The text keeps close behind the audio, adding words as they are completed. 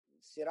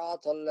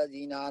صراط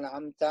الذين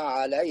أنعمت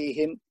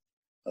عليهم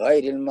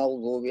غير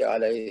المغضوب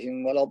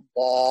عليهم ولا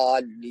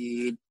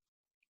الضالين.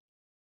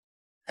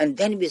 And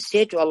then we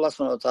say to Allah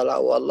subhanahu wa ta'ala,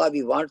 oh Allah,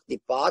 we want the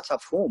path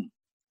of whom?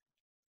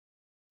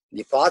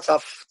 The path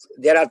of,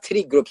 there are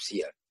three groups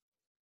here.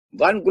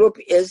 One group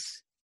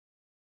is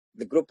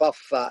the group of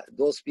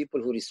those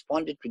people who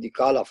responded to the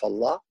call of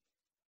Allah,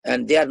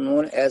 and they are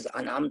known as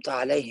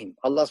An'amta alayhim.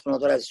 Allah subhanahu wa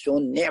ta'ala has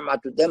shown ni'mah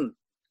to them.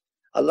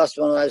 Allah subhanahu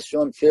wa ta'ala has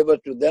shown favor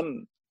to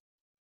them.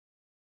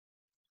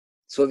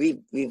 So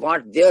we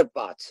want their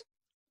path.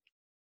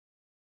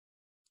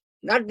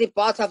 Not the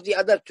path of the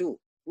other two.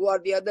 Who are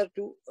the other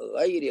two?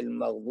 غَيْرِ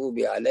الْمَغْضُوبِ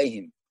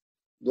عَلَيْهِمْ.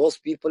 Those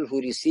people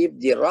who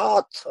received the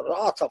wrath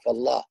of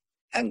Allah,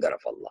 anger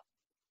of Allah.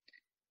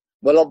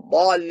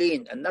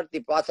 وَلَضَّالِّينَ, and not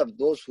the path of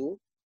those who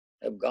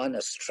have gone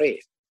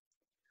astray.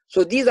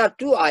 So these are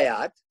two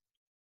ayat.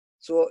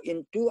 So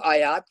in two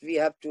ayat, we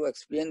have to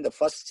explain the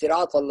first,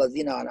 صِرَاطَ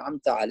الَّذِينَ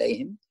أَنْعَمْتَ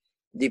عَلَيْهِمْ,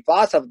 the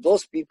path of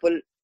those people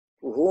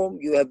to whom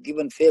you have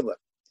given favor.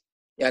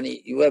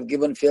 Yani you have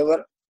given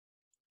favor,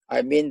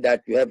 I mean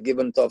that you have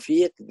given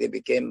tawfiq, they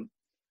became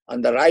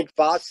on the right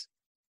path.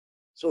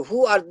 So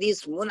who are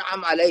these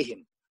mun'am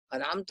alayhim?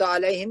 An'amta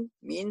alayhim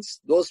means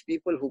those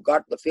people who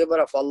got the favor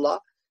of Allah.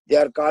 They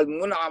are called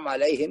mun'am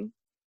alayhim,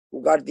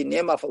 who got the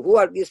name of, who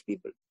are these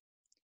people?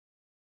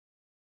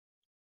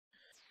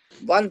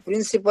 One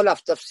principle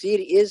of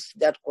tafseer is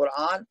that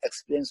Quran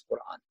explains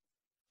Quran.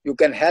 You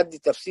can have the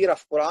tafseer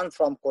of Quran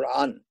from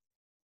Quran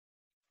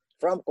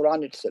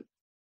itself.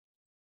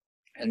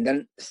 And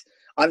then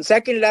on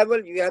second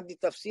level, you have the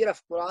tafseer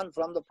of Quran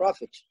from the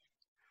Prophet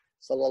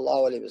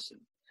sallallahu alaihi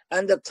wasallam.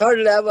 And the third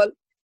level,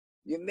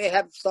 you may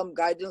have some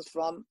guidance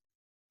from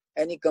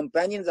any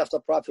companions of the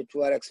Prophet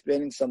who are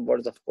explaining some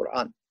words of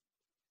Quran.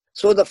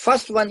 So the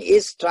first one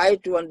is try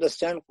to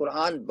understand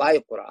Quran by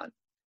Quran.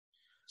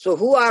 So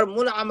who are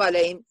mun'am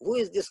alayhim? Who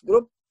is this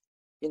group?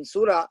 In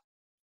Surah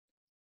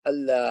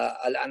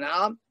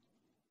Al-An'am,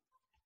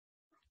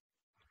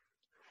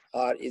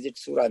 or is it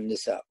Surah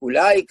An-Nisa?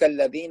 أُولَٰئِكَ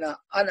الَّذِينَ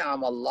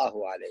أَنْعَمَ اللَّهُ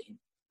عَلَيْهِمْ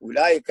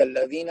أُولَٰئِكَ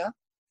الَّذِينَ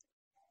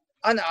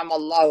أَنْعَمَ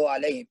اللَّهُ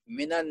عَلَيْهِمْ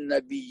مِنَ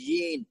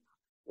النَّبِيِّينَ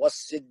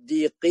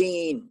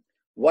وَالصِّدِّيقِينَ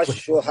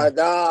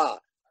وَالشُّهَدَاءِ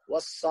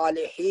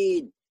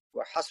وَالصَّالِحِينَ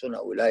وَحَسُنَ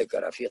أُولَٰئِكَ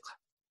رَفِيقًا.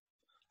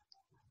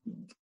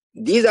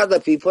 These are the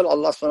people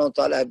Allah subhanahu wa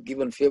ta'ala have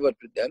given favor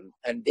to them,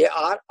 and they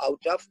are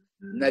out of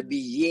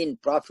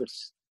Nabiyyin,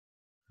 prophets,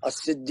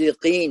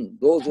 as-Siddiqeen,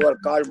 those who are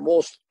called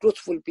most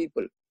truthful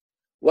people,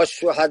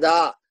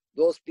 was-Shuhada,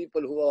 those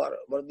people who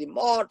were the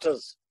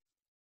martyrs,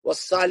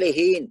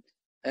 was-Salihin,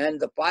 and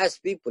the pious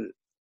people,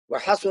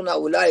 wa-Hasuna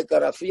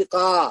ulaika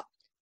rafiqa,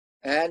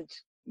 and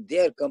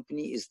their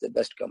company is the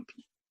best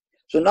company.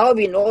 So now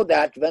we know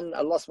that when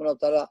Allah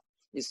subhanahu wa ta'ala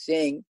is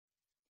saying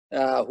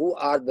who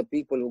are the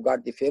people who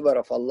got the favor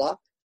of Allah,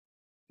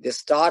 they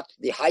start,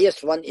 the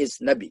highest one is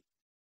Nabi.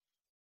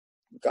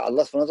 Because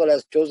Allah subhanahu wa ta'ala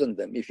has chosen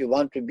them. If you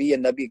want to be a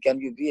Nabi, can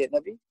you be a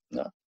Nabi?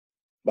 No.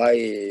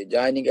 By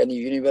joining any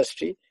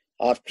university,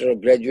 after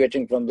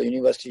graduating from the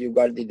university, you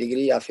got the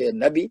degree of a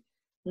Nabi?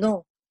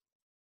 No,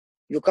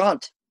 you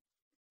can't.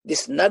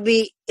 This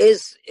Nabi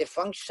is a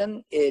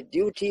function, a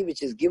duty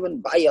which is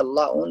given by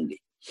Allah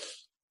only.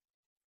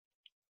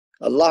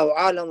 Allahu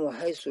a'lamu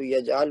haythu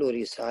yaj'alu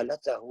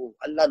risalatahu.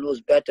 Allah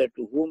knows better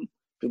to whom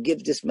to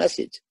give this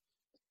message.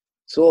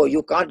 So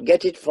you can't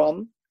get it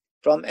from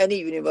any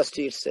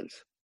university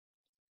itself.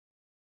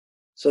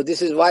 So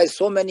this is why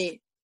so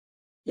many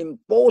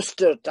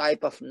imposter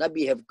type of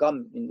Nabi have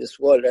come in this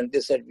world, and they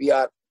said we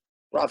are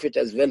prophet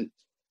as well.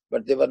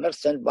 But they were not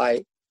sent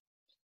by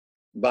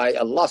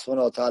Allah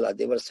subhanahu wa ta'ala.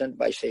 They were sent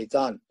by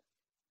shaitan.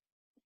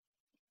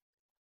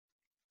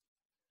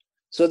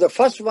 So the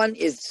first one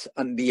is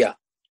Anbiya.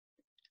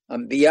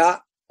 Anbiya,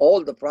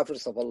 all the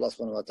prophets of Allah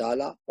subhanahu wa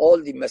ta'ala,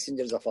 all the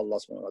messengers of Allah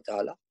subhanahu wa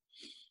ta'ala.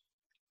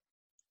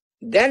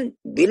 Then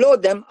below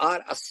them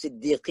are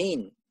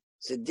as-Siddiqeen.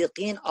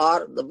 Siddiqeen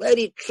are the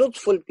very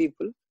truthful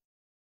people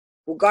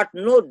who got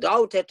no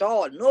doubt at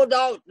all, no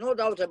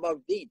doubt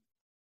about deen.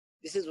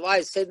 This is why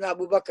Sayyidina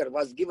Abu Bakr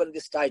was given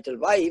this title.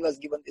 Why he was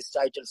given this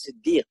title,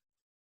 Siddiq,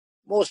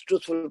 most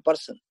truthful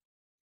person?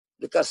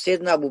 Because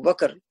Sayyidina Abu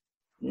Bakr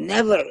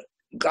never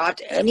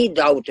got any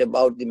doubt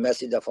about the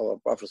message of our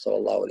Prophet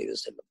sallallahu alaihi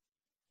wasallam.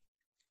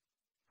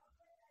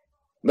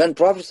 When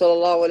Prophet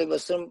sallallahu alaihi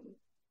wasallam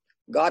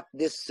got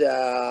this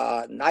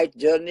night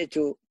journey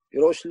to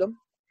Jerusalem,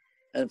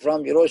 and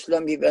from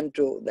Jerusalem he went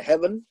to the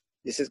heaven.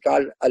 This is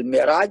called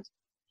Al-Mi'raj.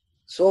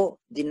 So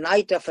the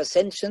night of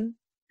ascension,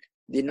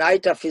 the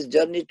night of his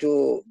journey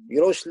to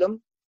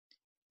Jerusalem,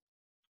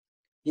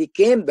 he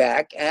came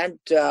back and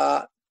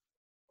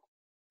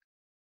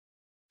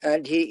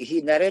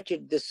he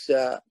narrated this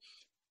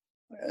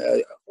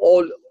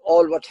all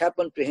what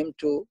happened to him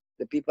to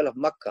the people of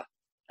Makkah,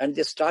 and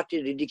they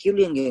started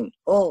ridiculing him.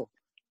 Oh,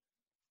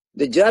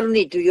 the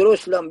journey to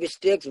Jerusalem, which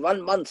takes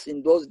 1 month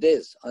in those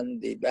days on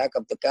the back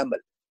of the camel.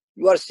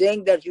 You are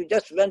saying that you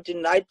just went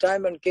in night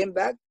time and came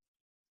back?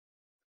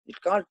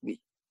 It can't be.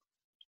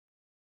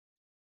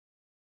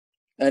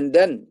 And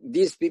then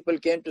these people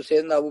came to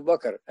Sayyidina Abu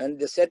Bakr and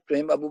they said to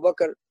him, Abu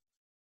Bakr,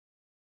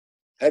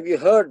 have you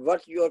heard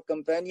what your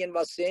companion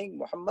was saying,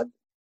 Muhammad?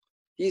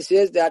 He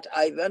says that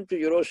I went to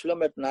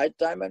Jerusalem at night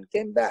time and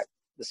came back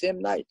the same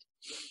night.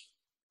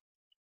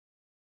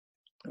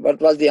 What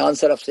was the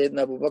answer of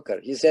Sayyidina Abu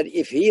Bakr? He said,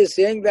 if he is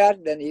saying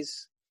that, then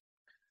he's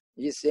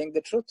saying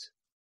the truth.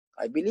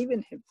 I believe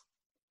in him.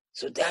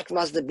 So that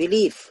was the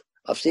belief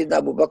of Sayyidina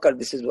Abu Bakr.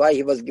 This is why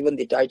he was given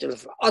the title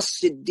of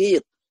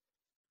As-Siddiq.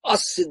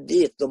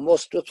 As-Siddiq, the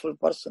most truthful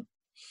person.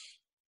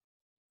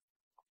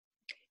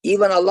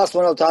 Even Allah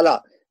subhanahu wa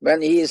ta'ala,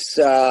 when he is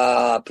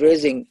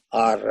praising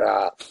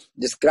or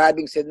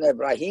describing Sayyidina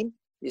Ibrahim,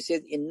 he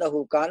says,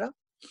 Innahu kana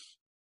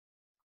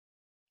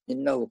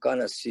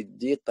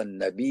Siddiqan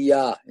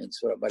Nabiyya in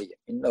Surah Maryam.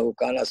 Innahu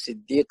kana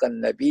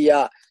Siddiqan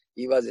Nabiyya.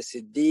 He was a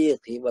Siddiq,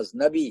 he was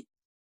Nabi.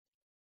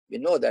 We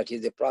know that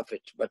he's a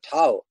prophet, but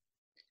how?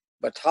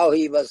 But how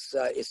he was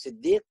a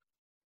Siddiq?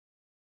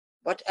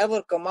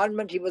 Whatever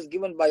commandment he was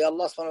given by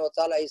Allah subhanahu wa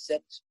ta'ala, he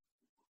said,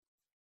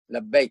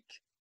 Labbaik,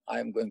 I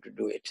am going to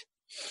do it.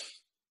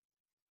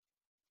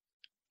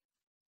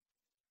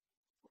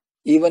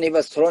 Even he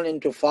was thrown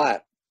into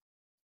fire.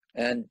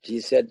 And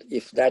he said,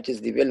 if that is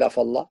the will of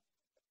Allah,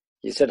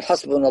 he said,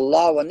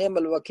 Hasbunallah wa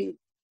ni'mal wakeel.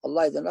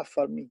 Allah is enough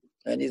for me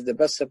and he is the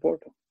best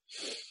supporter.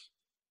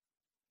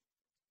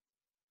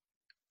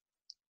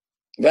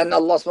 When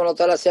Allah subhanahu wa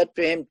ta'ala said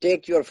to him,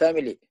 take your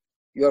family,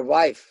 your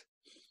wife,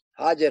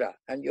 Hajara,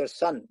 and your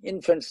son,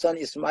 infant son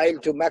Ismail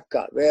to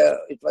Mecca, where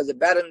it was a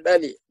barren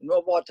valley,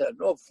 no water,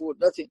 no food,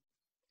 nothing.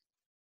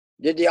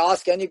 Did he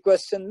ask any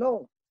question?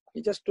 No.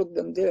 He just took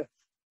them there.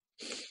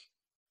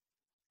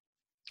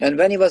 And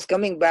when he was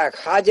coming back,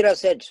 Hajara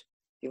said,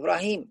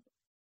 Ibrahim,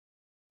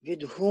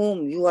 with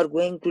whom you are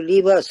going to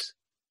leave us?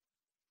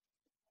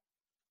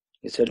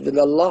 He said, with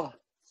Allah.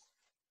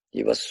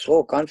 He was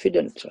so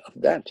confident of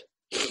that.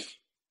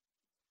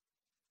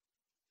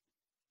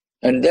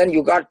 And then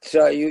you got,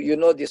 you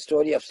know the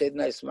story of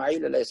Sayyidina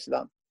Ismail alayhi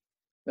salam.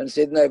 When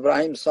Sayyidina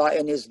Ibrahim saw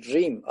in his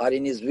dream or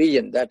in his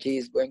vision that he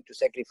is going to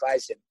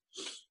sacrifice him.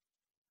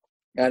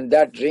 And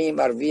that dream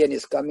or vision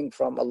is coming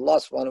from Allah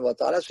subhanahu wa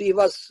ta'ala. So he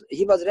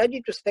was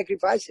ready to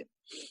sacrifice him.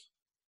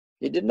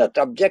 He did not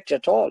object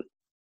at all.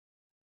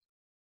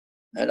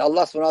 And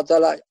Allah subhanahu wa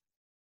ta'ala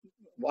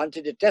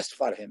wanted a test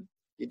for him.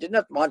 He did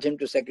not want him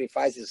to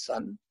sacrifice his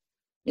son.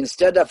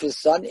 Instead of his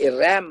son, a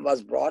ram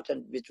was brought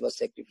and which was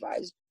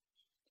sacrificed.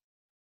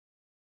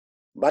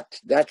 But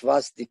that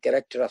was the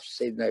character of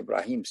Sayyidina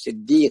Ibrahim,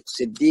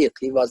 Siddiq.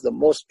 He was the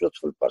most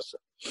truthful person.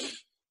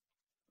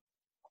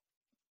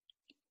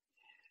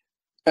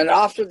 And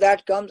after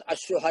that comes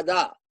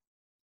Ash-Shuhada.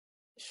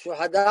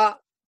 Shuhada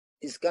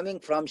is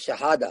coming from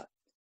Shahada.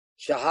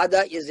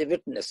 Shahada is a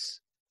witness,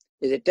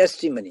 is a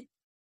testimony.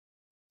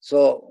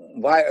 So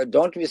why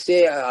don't we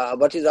say,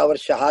 what is our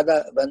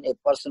Shahada when a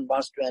person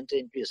wants to enter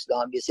into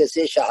Islam? We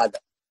say Shahada.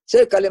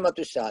 Say Kalimatu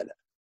Shahada.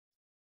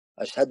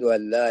 Ashhadu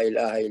an la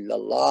ilaha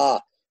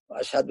illallah.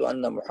 Ashhadu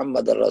anna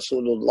Muhammadan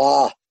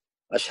Rasulullah.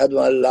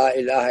 Ashhadu an la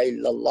ilaha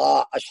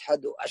illallah.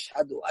 Ashhadu.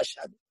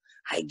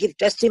 I give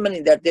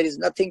testimony that there is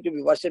nothing to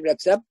be worshipped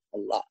except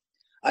Allah.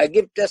 I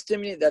give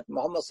testimony that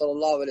Muhammad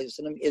sallallahu alayhi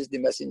wa sallam is the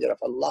messenger of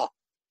Allah.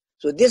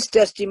 So this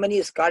testimony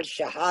is called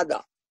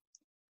Shahada.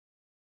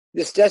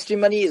 This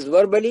testimony is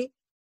verbally,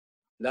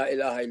 La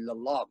ilaha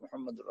illallah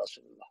Muhammadur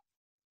Rasulullah.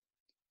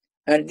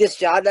 And this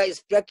Shahada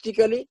is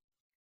practically,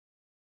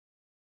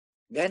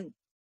 then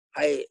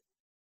I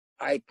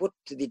put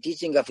the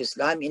teaching of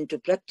Islam into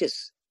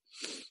practice.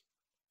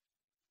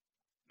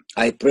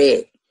 I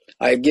pray,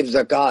 I give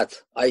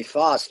zakat, I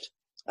fast,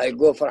 I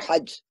go for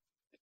Hajj,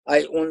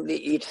 I only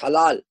eat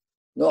halal,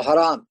 no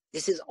haram.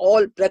 This is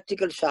all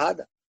practical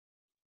Shahada.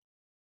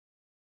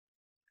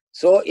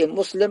 So a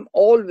Muslim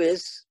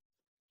always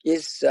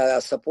is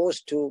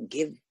supposed to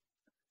give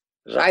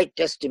right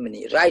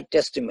testimony.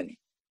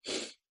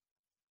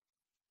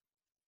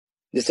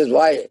 This is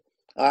why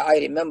I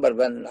remember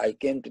when I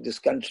came to this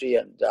country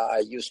and I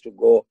used to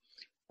go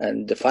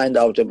and find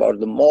out about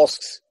the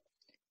mosques,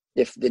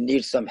 if they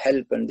need some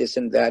help and this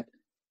and that.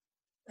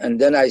 And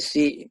then I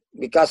see,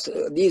 because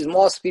these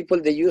mosque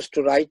people, they used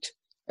to write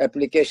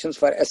applications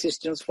for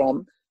assistance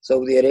from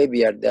Saudi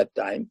Arabia at that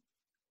time.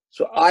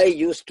 So I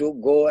used to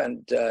go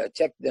and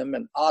check them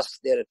and ask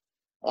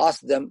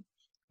them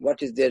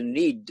what is their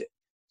need.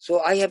 So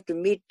I have to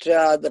meet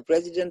the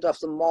president of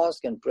the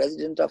mosque and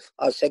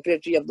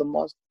secretary of the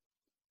mosque.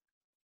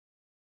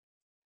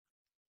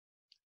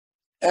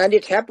 And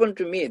it happened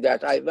to me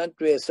that I went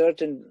to a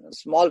certain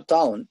small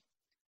town.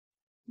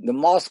 The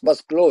mosque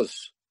was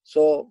closed.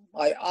 So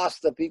I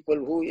asked the people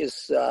who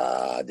is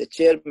the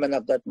chairman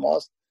of that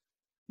mosque.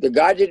 They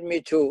guided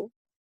me to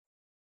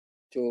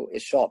a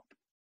shop.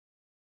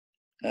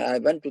 And I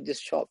went to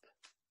this shop.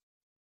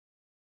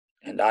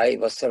 And I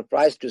was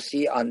surprised to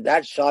see on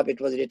that shop it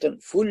was written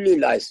fully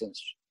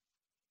licensed.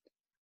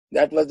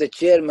 That was the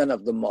chairman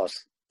of the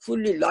mosque.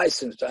 Fully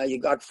licensed. He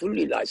got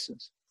fully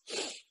licensed.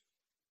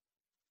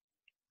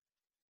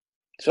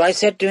 So I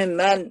said to him,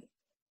 man,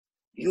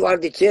 You are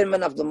the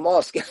chairman of the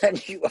mosque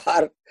and you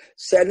are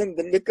selling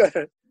the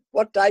liquor.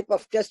 What type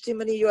of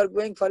testimony you are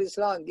going for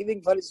Islam,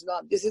 giving for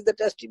Islam? This is the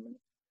testimony.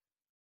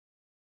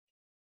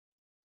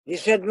 He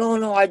said,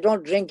 no, I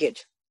don't drink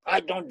it. I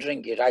don't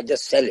drink it. I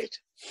just sell it.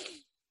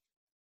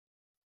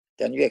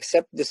 Can you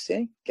accept this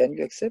saying? Can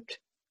you accept?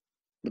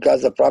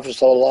 Because the Prophet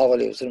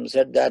ﷺ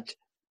said that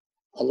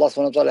Allah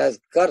SWT has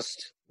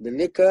cursed the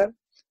liquor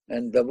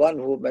and the one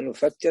who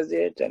manufactures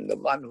it and the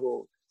one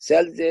who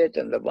sells it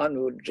and the one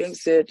who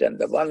drinks it and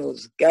the one who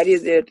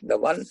carries it, the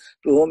one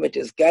to whom it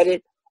is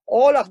carried.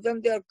 All of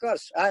them, they are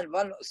cursed. And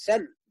one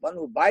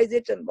who buys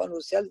it and one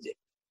who sells it.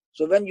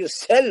 So when you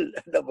sell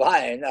the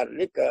wine or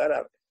liquor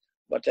or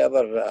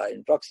whatever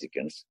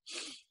intoxicants,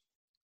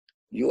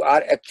 you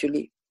are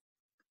actually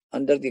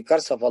under the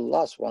curse of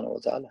Allah subhanahu wa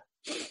ta'ala.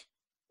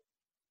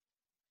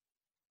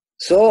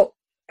 So,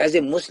 as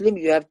a Muslim,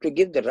 you have to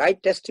give the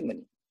right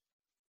testimony.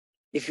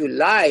 If you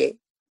lie,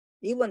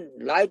 even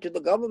lie to the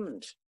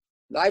government,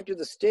 lie to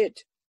the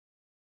state,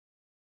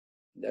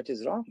 that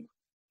is wrong.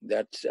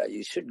 That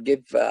you should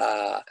give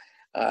the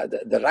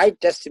right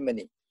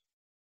testimony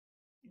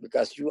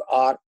because you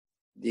are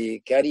the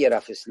carrier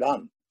of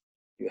Islam.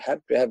 You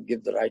have to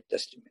give the right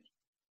testimony.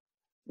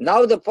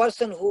 Now the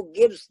person who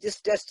gives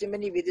this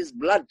testimony with his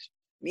blood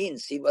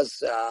means he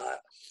was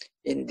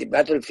in the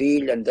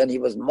battlefield and then he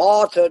was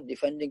martyred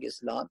defending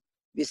Islam.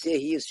 We say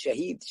he is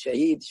Shaheed,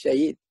 Shaheed,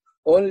 Shaheed.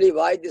 Only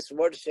why this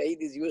word Shaheed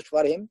is used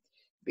for him?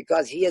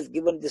 Because he has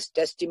given this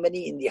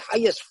testimony in the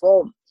highest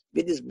form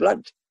with his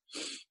blood.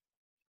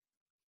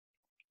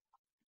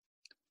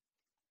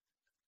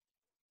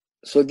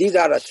 So these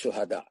are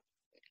as-shuhada.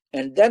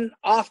 And then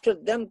after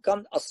them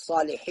come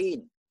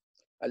as-salihin.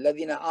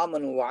 الَّذِينَ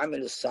آمَنُوا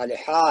وَعَمِلُوا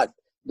الصَّالِحَاتِ.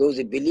 Those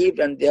who believed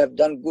and they have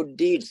done good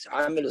deeds.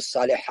 عَمِلُوا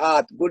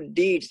الصَّالِحَاتِ. Good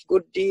deeds,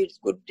 good deeds,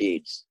 good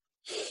deeds.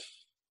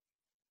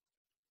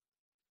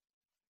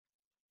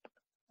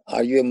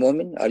 Are you a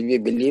mu'min? Are you a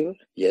believer?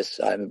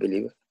 Yes, I am a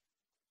believer.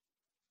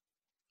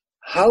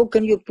 How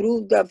can you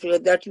prove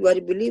that you are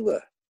a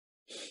believer?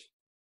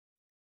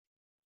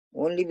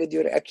 Only with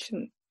your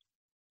action.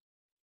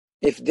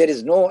 If there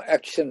is no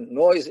action,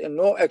 no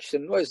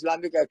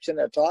Islamic action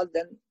at all,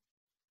 then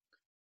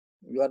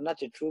you are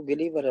not a true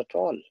believer at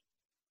all.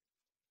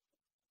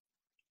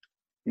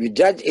 You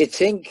judge a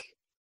thing,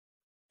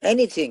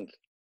 anything.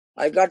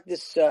 I got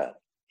this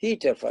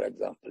heater, for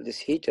example, this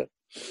heater.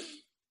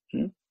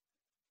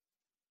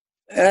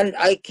 And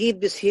I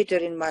keep this heater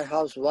in my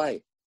house.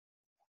 Why?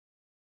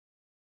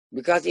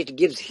 Because it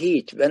gives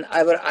heat.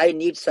 Whenever I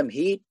need some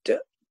heat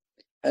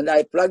and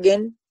I plug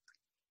in,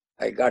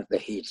 I got the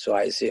heat. So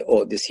I say,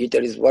 oh, this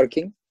heater is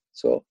working,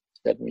 so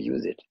let me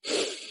use it.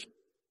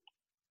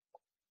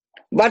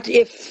 But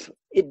if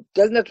it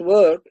does not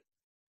work,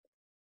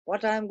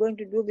 what I am going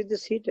to do with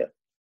this heater?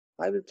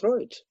 I will throw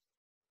it.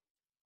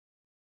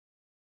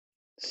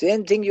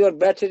 Same thing, your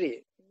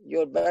battery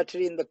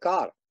in the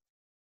car.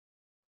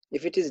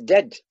 If it is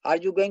dead, are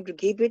you going to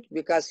keep it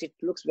because it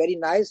looks very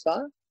nice,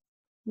 huh?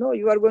 No,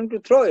 you are going to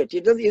throw it.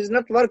 It is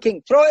not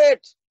working. Throw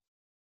it!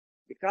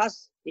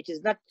 Because it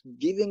is not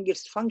giving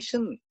its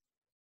function.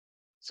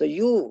 So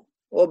you,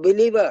 oh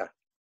believer,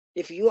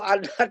 if you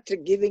are not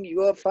giving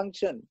your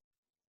function,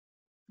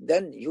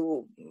 then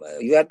you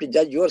have to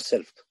judge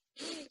yourself.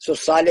 So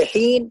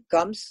Salihin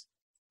comes,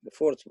 the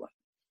fourth one.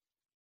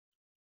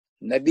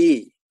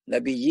 Nabi,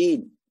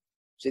 Nabiyyin,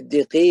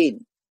 Siddiqeen,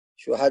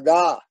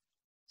 Shuhada,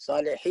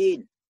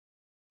 Salihin,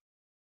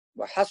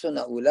 wa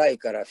hasuna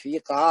ulaika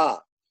rafiqa,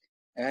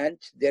 and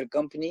their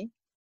company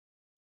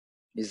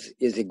is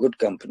a good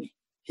company.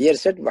 Here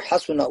said wa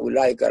hasuna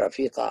ulaika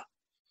rafiqa,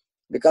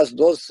 because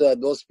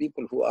those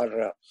people who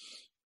are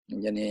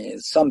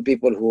some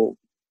people who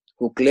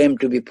claim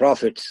to be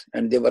prophets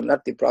and they were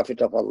not the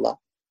prophet of Allah.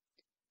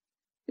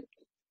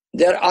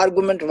 Their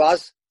argument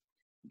was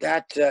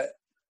that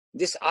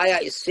this ayah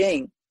is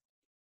saying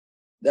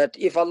that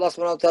if Allah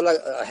subhanahu wa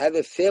ta'ala have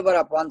a favor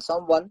upon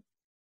someone,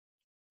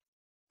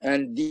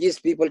 and these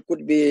people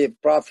could be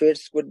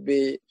prophets, could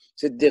be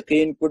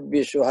siddiqeen, could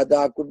be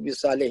shuhada, could be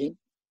salihin.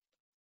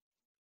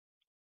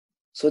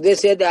 So they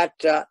say that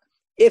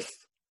if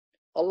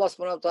Allah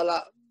subhanahu wa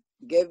ta'ala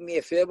gave me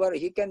a favor,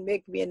 he can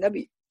make me a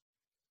Nabi.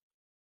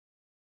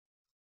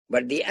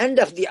 But the end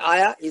of the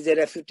ayah is a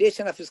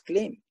refutation of his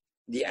claim.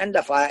 The end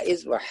of ayah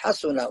is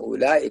وَحَسُنَ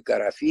أُولَٰئِكَ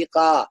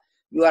رَفِيقًا.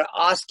 You are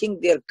asking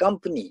their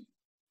company.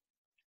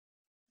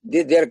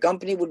 Their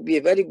company would be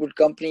a very good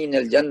company in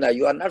Al-Jannah.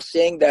 You are not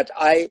saying that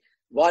I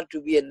want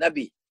to be a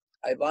Nabi.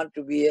 I want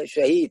to be a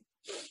Shaheed.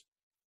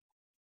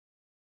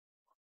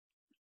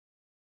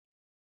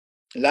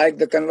 Like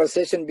the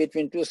conversation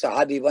between two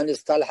Sahabi. One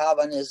is Talha,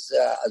 one is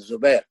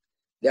Zubair.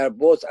 They are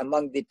both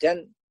among the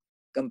 10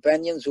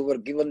 companions who were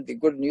given the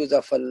good news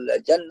of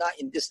Al-Jannah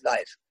in this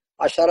life.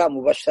 Ashara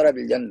Mubashara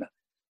bil Jannah.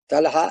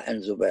 Talha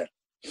and Zubair.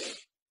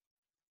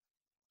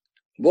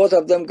 Both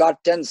of them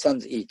got 10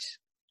 sons each.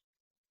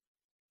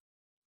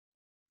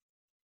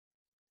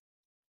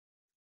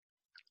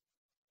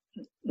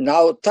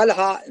 Now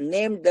Talha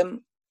named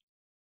them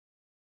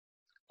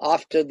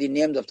after the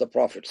names of the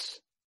prophets.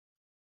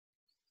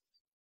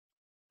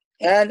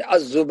 And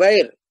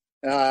Az-Zubair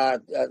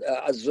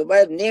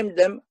named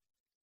them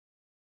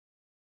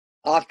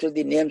after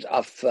the names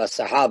of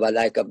Sahaba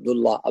like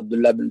Abdullah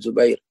bin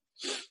Zubair.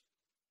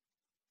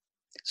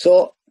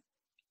 So,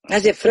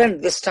 as a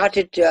friend, they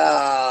started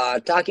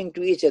talking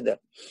to each other.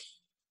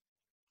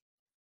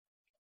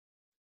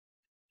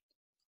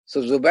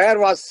 So Zubair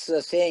was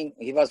saying,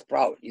 he was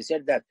proud. He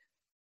said that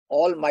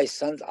all my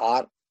sons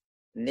are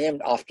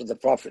named after the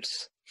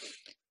prophets.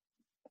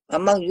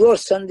 Among your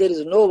sons, there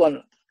is no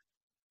one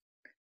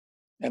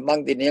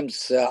among the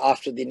names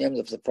after the names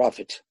of the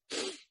prophet.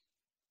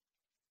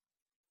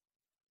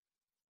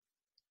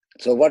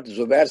 So what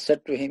Zubair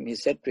said to him, he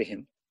said to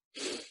him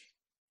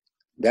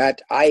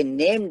that I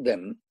named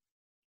them,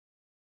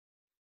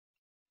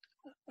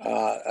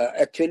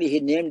 actually he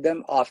named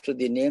them after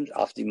the names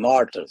of the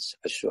martyrs,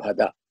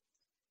 Ash-Shuhada.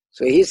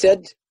 So he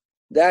said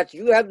that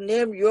you have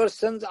named your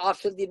sons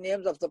after the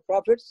names of the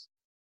prophets,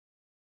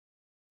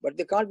 but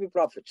they can't be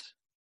prophets.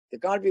 They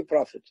can't be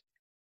prophets.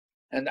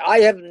 And I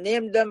have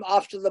named them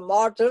after the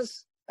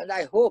martyrs, and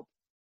I hope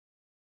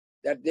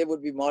that they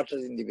would be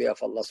martyrs in the way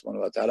of Allah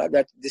subhanahu wa ta'ala,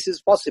 that this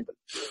is possible.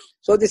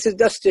 So this is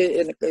just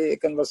a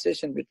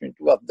conversation between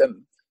two of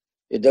them.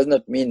 It does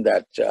not mean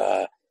that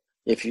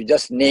if you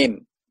just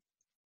name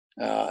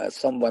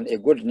someone a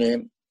good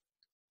name,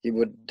 he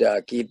would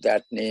keep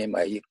that name.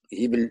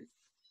 He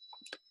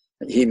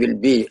will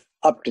be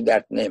up to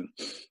that name.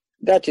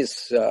 That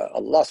is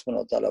Allah subhanahu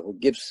wa ta'ala who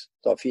gives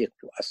tawfiq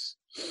to us.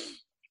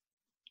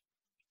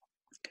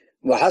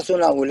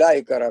 وَحَسُنَ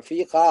أُولَٰئِكَ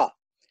رَفِيقًا.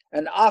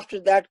 And after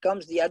that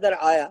comes the other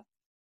ayah,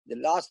 the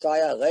last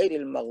ayah, غَيْرِ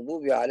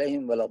الْمَغْضُوبِ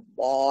عَلَيْهِمْ وَلَا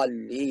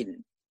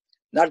الضَّالِّينَ.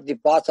 Not the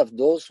path of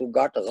those who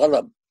got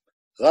ghadab.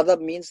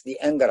 Ghadab means the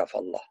anger of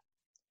Allah.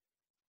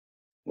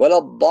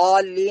 وَلَا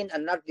الضَّالِّينَ,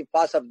 and not the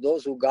path of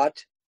those who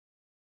got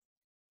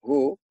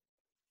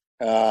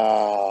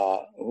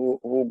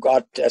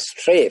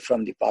astray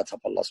from the path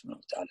of Allah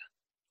subhanahu wa ta'ala.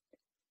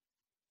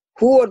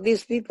 Who are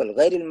these people?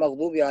 غَيْرِ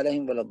الْمَغْضُوبِ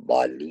عَلَيْهِمْ وَلَا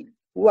الضَّالِّينَ.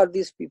 Who are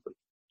these people?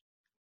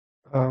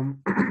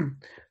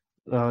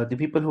 The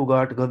people who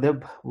got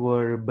ghadab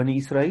were Bani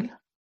Israel.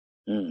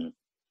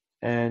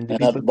 And the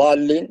people,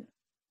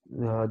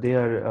 they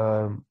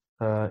are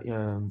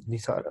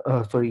Nisara.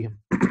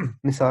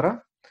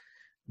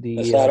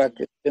 Nisara,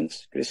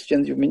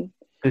 Christians, you mean?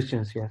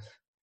 Christians, yes.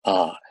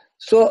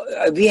 So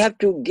we have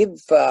to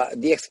give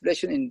the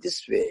explanation in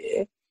this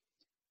way,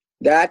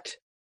 that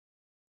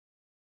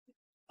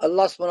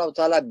Allah subhanahu wa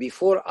ta'ala,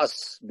 before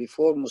us,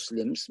 before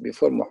Muslims,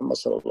 before Muhammad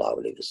sallallahu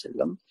alayhi wa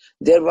sallam,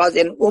 there was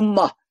an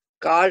ummah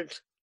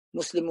called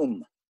Muslim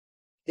ummah.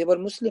 They were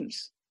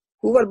Muslims.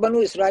 Who were Banu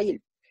Israel?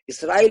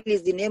 Israel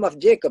is the name of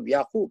Jacob,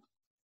 Yaqub.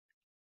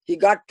 He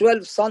got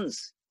 12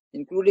 sons,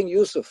 including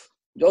Joseph.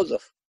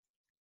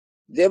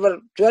 There were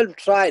 12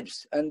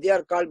 tribes, and they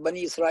are called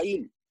Bani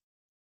Israel.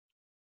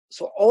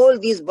 So all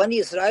these Bani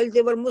Israel,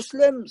 they were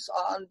Muslims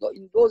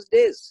in those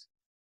days.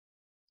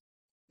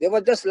 They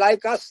were just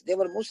like us. They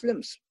were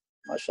Muslims.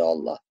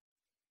 MashaAllah.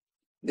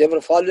 They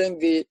were following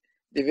the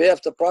way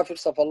of the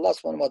prophets of Allah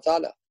subhanahu wa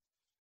ta'ala.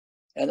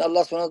 And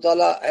Allah subhanahu wa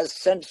ta'ala has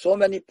sent so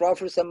many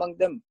prophets among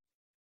them.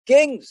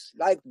 Kings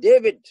like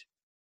David.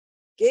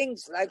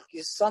 Kings like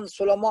his son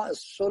Sulaiman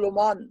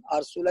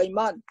or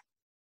Sulaiman.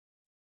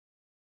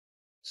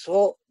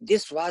 So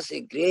this was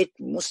a great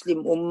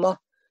Muslim ummah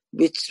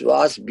which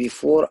was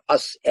before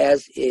us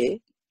as a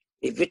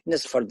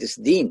witness for this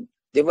deen.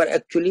 They were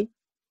actually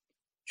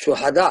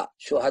Shuhada,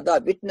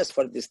 witness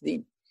for this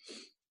deen.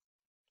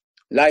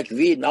 Like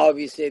we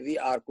say we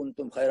are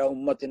kuntum khayra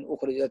ummatin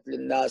ukhrijat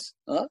linnas.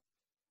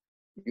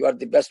 You are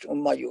the best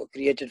ummah, you are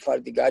created for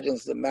the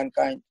guidance of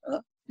mankind.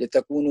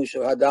 Litakunu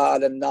shuhada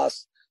ala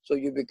nas. So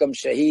you become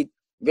shaheed,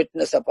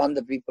 witness upon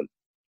the people.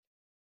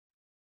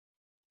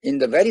 In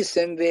the very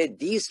same way,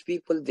 these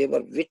people, they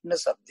were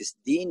witness of this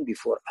deen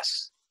before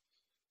us.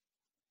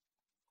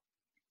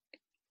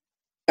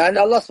 And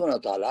Allah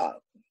subhanahu wa ta'ala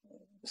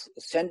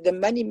sent them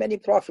many, many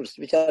prophets,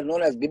 which are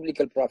known as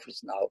biblical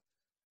prophets now.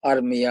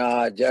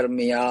 Armiya,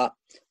 Jeremiah,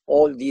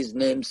 all these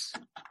names,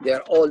 they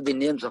are all the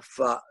names of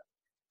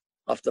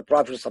the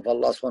prophets of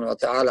Allah subhanahu wa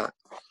ta'ala.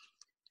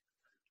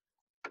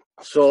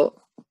 So,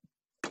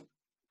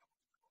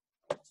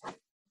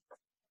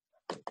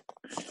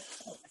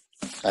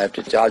 I have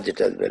to charge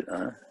it as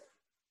well.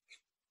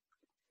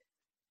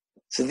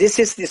 So this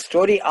is the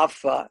story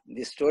of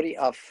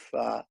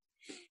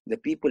the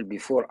people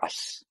before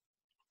us.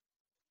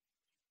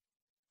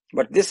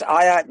 But this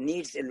ayah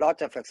needs a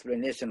lot of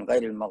explanation.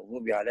 غَيْرِ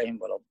الْمَغْضُوبِ عَلَيْهِمْ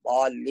وَلَا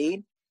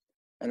الضَّالِّينَ.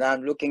 And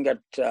I'm looking at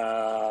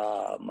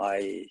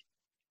my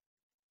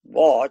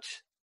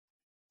watch.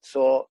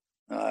 So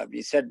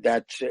we said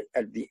that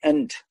at the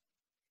end,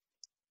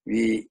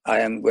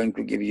 I am going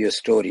to give you a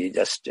story,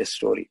 just a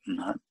story.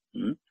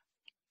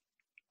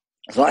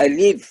 So I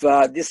leave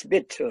this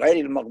bit,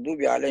 غَيْرِ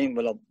الْمَغْضُوبِ عَلَيْهِمْ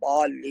وَلَا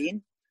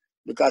الضَّالِّينَ,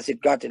 because it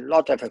got a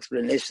lot of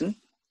explanation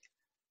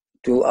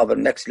to our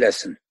next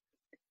lesson.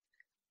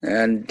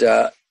 And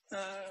let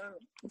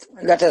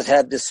us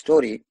have this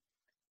story.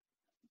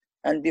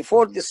 And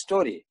before this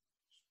story,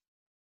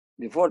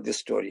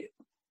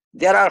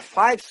 There are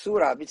 5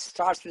 surah which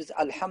starts with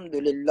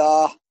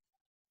Alhamdulillah.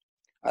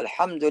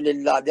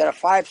 Alhamdulillah. There are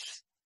five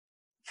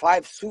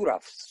surah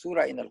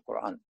in the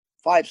Quran.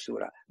 5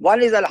 surah.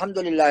 One is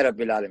Alhamdulillah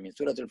Rabbil Alameen,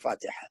 Surah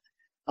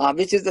Al-Fatihah.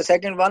 Which is the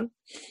second one?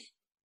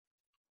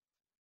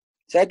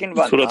 Second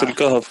one. Surah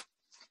Al-Kahf.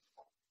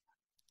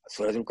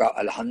 Surah Al-Kahf.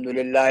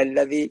 Alhamdulillah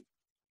alladhi.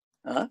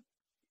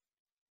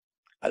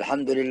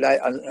 Alhamdulillah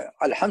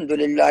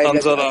alladhi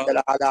anzala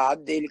ala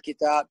abdihi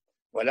al-kitab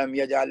wa lam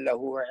yaj'al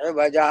lahu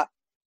 'iwaja.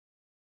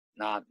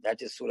 Now,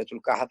 that is Surah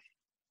Al-Kahf.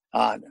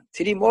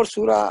 3 more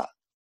surah.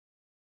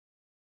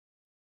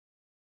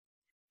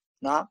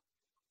 Now,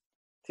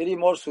 3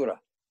 more surah.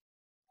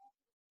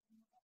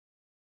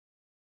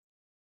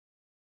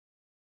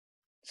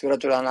 Surah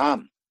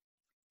Al-An'am.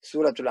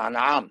 Surah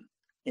Al-An'am.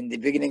 In the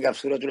beginning of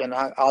Surah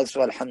Al-An'am,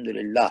 also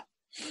Alhamdulillah.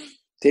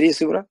 3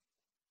 surah.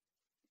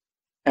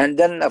 And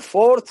then the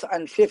 4th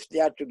and 5th, they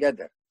are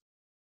together.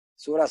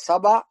 Surah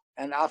Saba,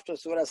 and after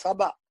Surah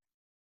Saba.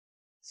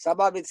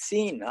 Saba with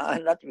Seen,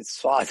 not with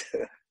Swad.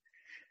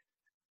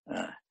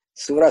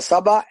 Surah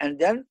Saba, and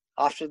then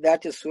after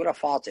that is Surah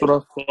Fatir.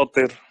 Surah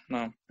Fatir.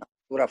 No.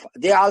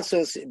 They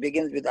also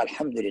begins with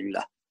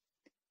Alhamdulillah.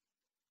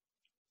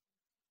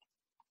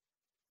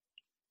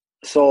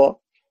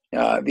 So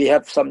we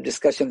have some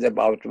discussions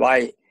about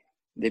why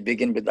they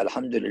begin with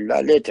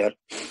Alhamdulillah later.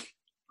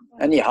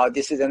 Anyhow,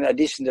 this is an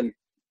additional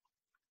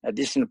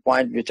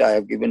point which I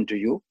have given to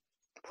you.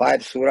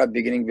 5 surah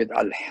beginning with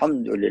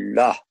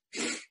Alhamdulillah.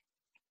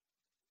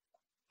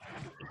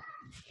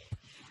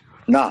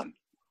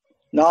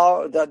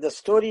 Now the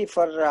story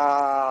for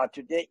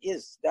today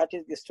is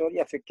the story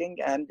of a king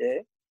and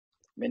a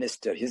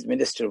minister. His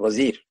minister,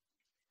 Wazir.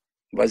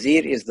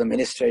 Wazir is the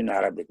minister in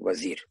Arabic,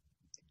 Wazir.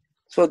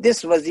 So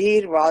this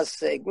Wazir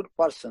was a good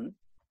person.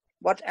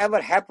 Whatever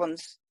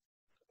happens,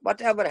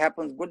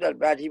 good or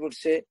bad, he would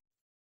say,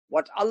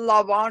 what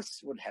Allah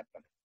wants would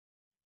happen.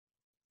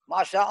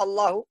 Masha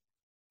Allahu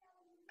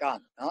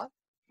Khan.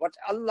 What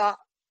Allah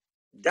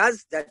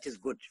does, that is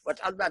good.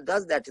 What Allah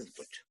does, that is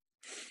good.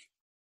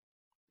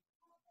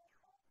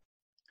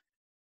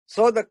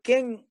 So the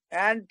king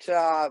and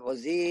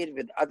Wazir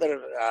with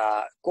other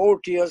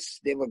courtiers,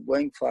 they were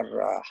going for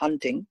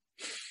hunting.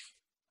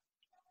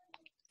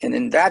 And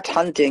in that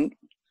hunting,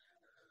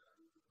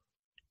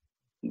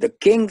 the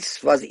king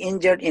was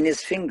injured in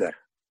his finger.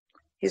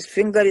 His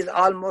finger is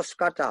almost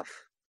cut off.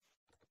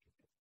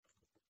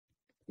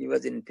 He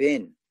was in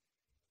pain.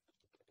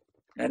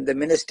 And the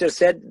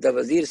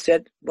Wazir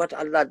said, what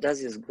Allah does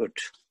is good.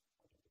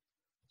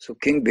 So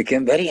king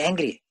became very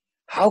angry.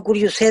 How could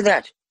you say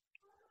that?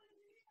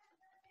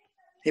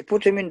 He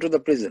put him into the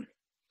prison.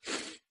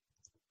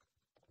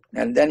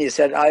 And then he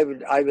said, I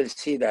will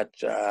see that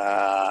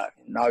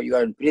now you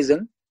are in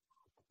prison.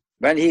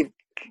 When he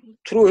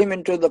threw him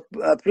into the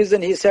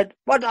prison, he said,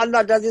 what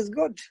Allah does is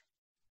good.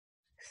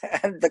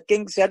 And the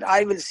king said,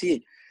 I will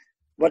see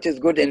what is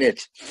good in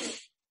it.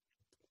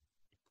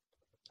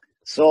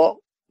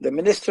 So the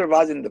minister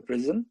was in the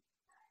prison.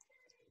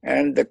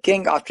 And the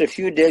king, after a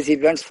few days, he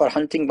went for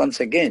hunting once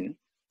again.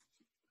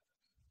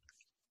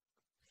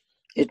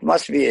 It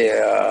must be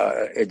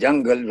a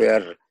jungle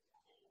where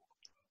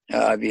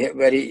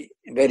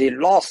he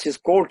lost his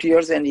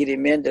courtiers and he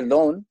remained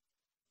alone.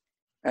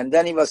 And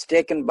then he was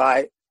taken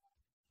by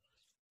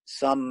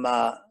some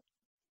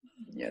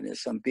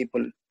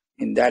people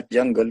in that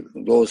jungle.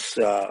 Those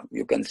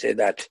you can say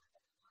that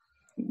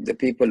the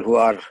people who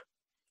are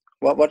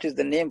what is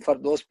the name for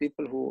those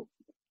people who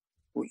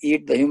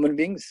eat the human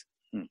beings?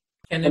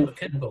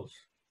 Cannibals.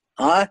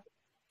 Huh?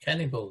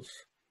 Cannibals.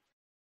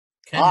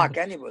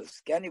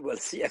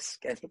 Cannibals. Yes,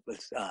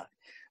 cannibals.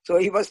 So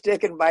he was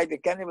taken by the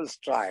cannibals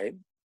tribe,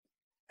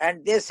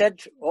 and they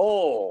said,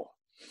 oh,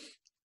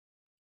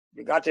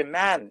 we got a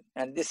man,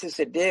 and this is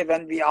a day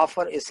when we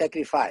offer a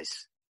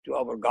sacrifice to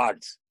our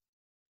gods.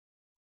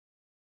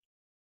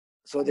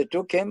 So they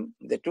took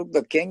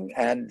the king,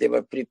 and they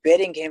were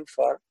preparing him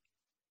for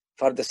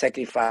the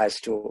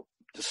sacrifice to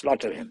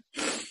slaughter him.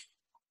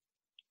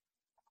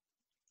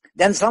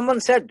 Then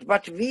someone said,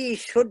 but we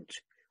should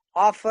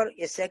offer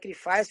a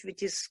sacrifice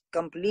which is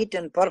complete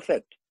and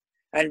perfect.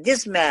 And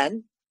this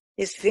man,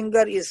 his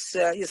finger is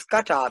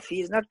cut off. He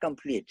is not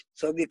complete.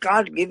 So we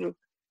can't give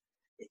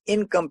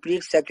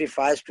incomplete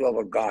sacrifice to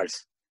our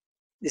gods.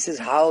 This is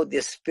how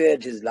they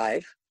spared his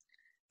life.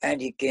 And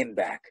he came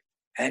back.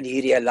 And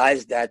he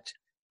realized that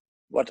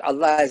what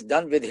Allah has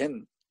done with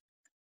him,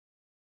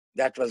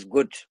 that was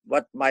good.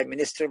 What my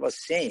minister was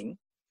saying,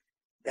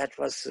 that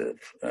was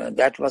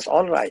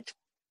all right.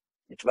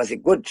 It was a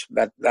good,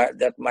 but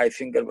that my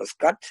finger was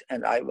cut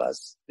and I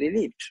was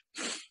relieved.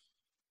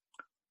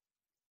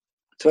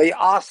 So he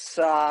asked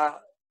the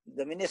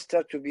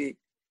minister to be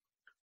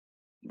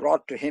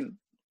brought to him.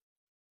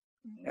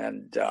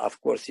 And of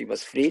course he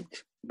was freed.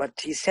 But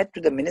he said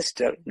to the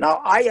minister,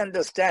 now I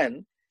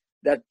understand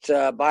that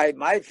by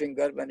my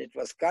finger, when it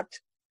was cut,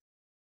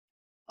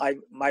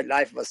 my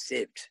life was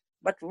saved.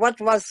 But what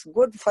was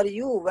good for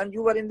you when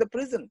you were in the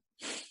prison?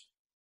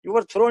 You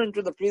were thrown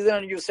into the prison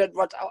and you said,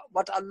 what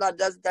Allah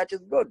does, that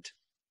is good.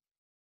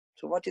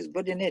 So what is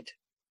good in it?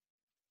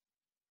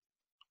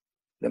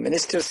 The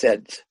minister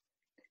said,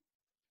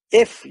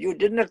 if you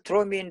did not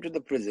throw me into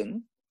the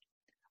prison,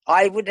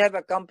 I would have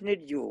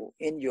accompanied you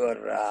in your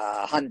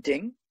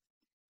hunting.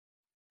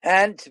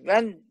 And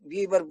when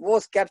we were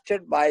both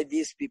captured by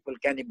these people,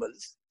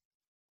 cannibals,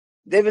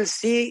 they will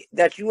see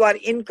that you are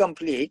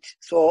incomplete,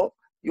 so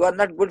you are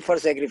not good for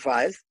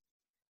sacrifice.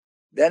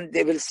 Then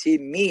they will see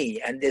me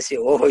and they say,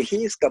 oh,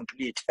 he is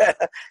complete.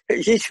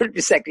 He should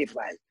be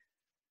sacrificed.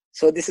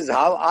 So this is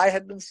how I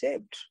have been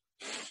saved.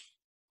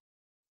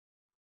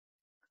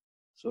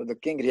 So the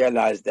king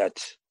realized that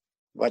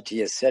what he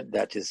has said,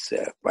 that is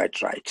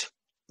quite right.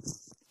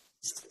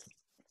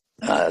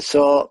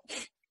 So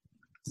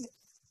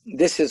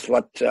this is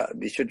what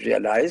we should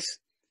realize,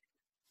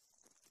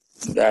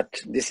 that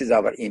this is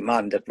our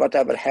iman, that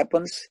whatever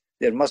happens,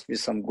 there must be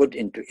some good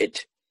into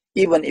it.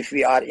 Even if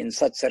we are in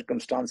such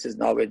circumstances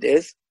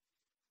nowadays,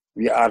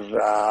 we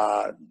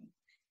are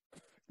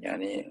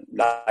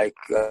like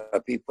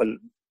people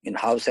in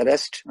house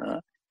arrest,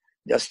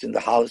 just in the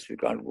house, we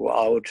can't go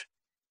out.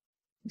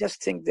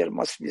 Just think there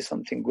must be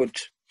something good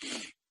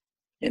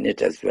in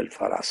it as well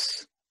for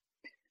us.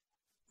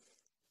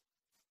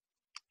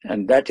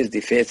 And that is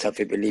the faith of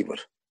a believer.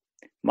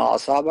 Ma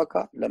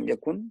asabaka lam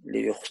yakun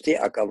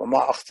liyukhti'aka wa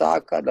ma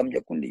akhta'aka lam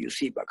yakun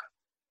liyusibaka.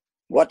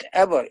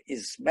 Whatever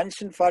is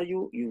mentioned for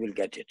you, you will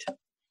get it.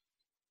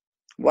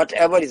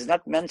 Whatever is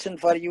not mentioned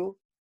for you,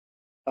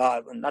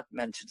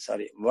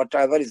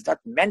 whatever is not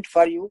meant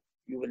for you,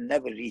 you will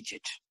never reach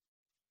it.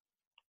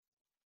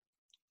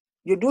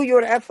 You do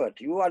your effort.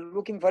 You are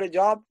looking for a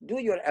job, do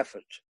your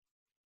effort.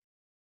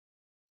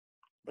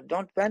 But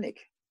don't panic.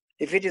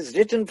 If it is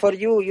written for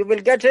you, you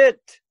will get it.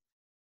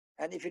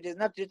 And if it is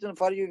not written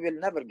for you, you will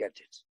never get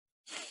it.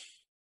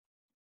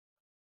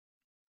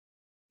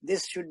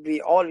 This should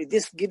be all.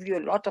 This gives you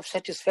a lot of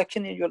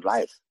satisfaction in your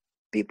life.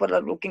 People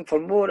are looking for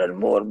more and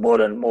more, more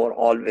and more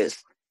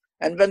always.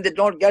 And when they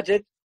don't get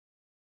it,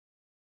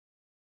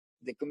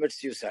 they commit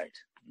suicide.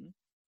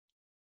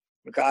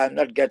 Because I'm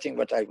not getting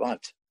what I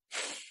want.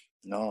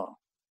 No.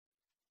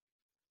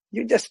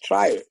 You just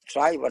try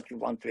what you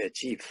want to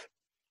achieve.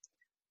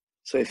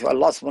 So if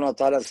Allah subhanahu wa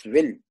ta'ala's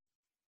will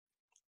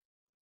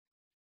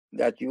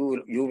that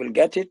you will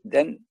get it,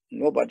 then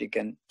nobody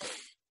can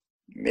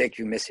make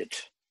you miss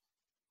it.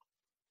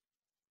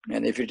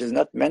 And if it is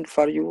not meant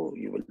for you,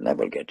 you will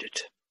never get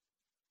it.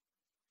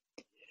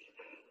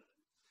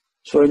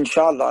 So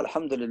inshallah,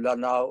 alhamdulillah,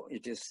 now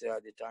it is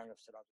the time of Salat.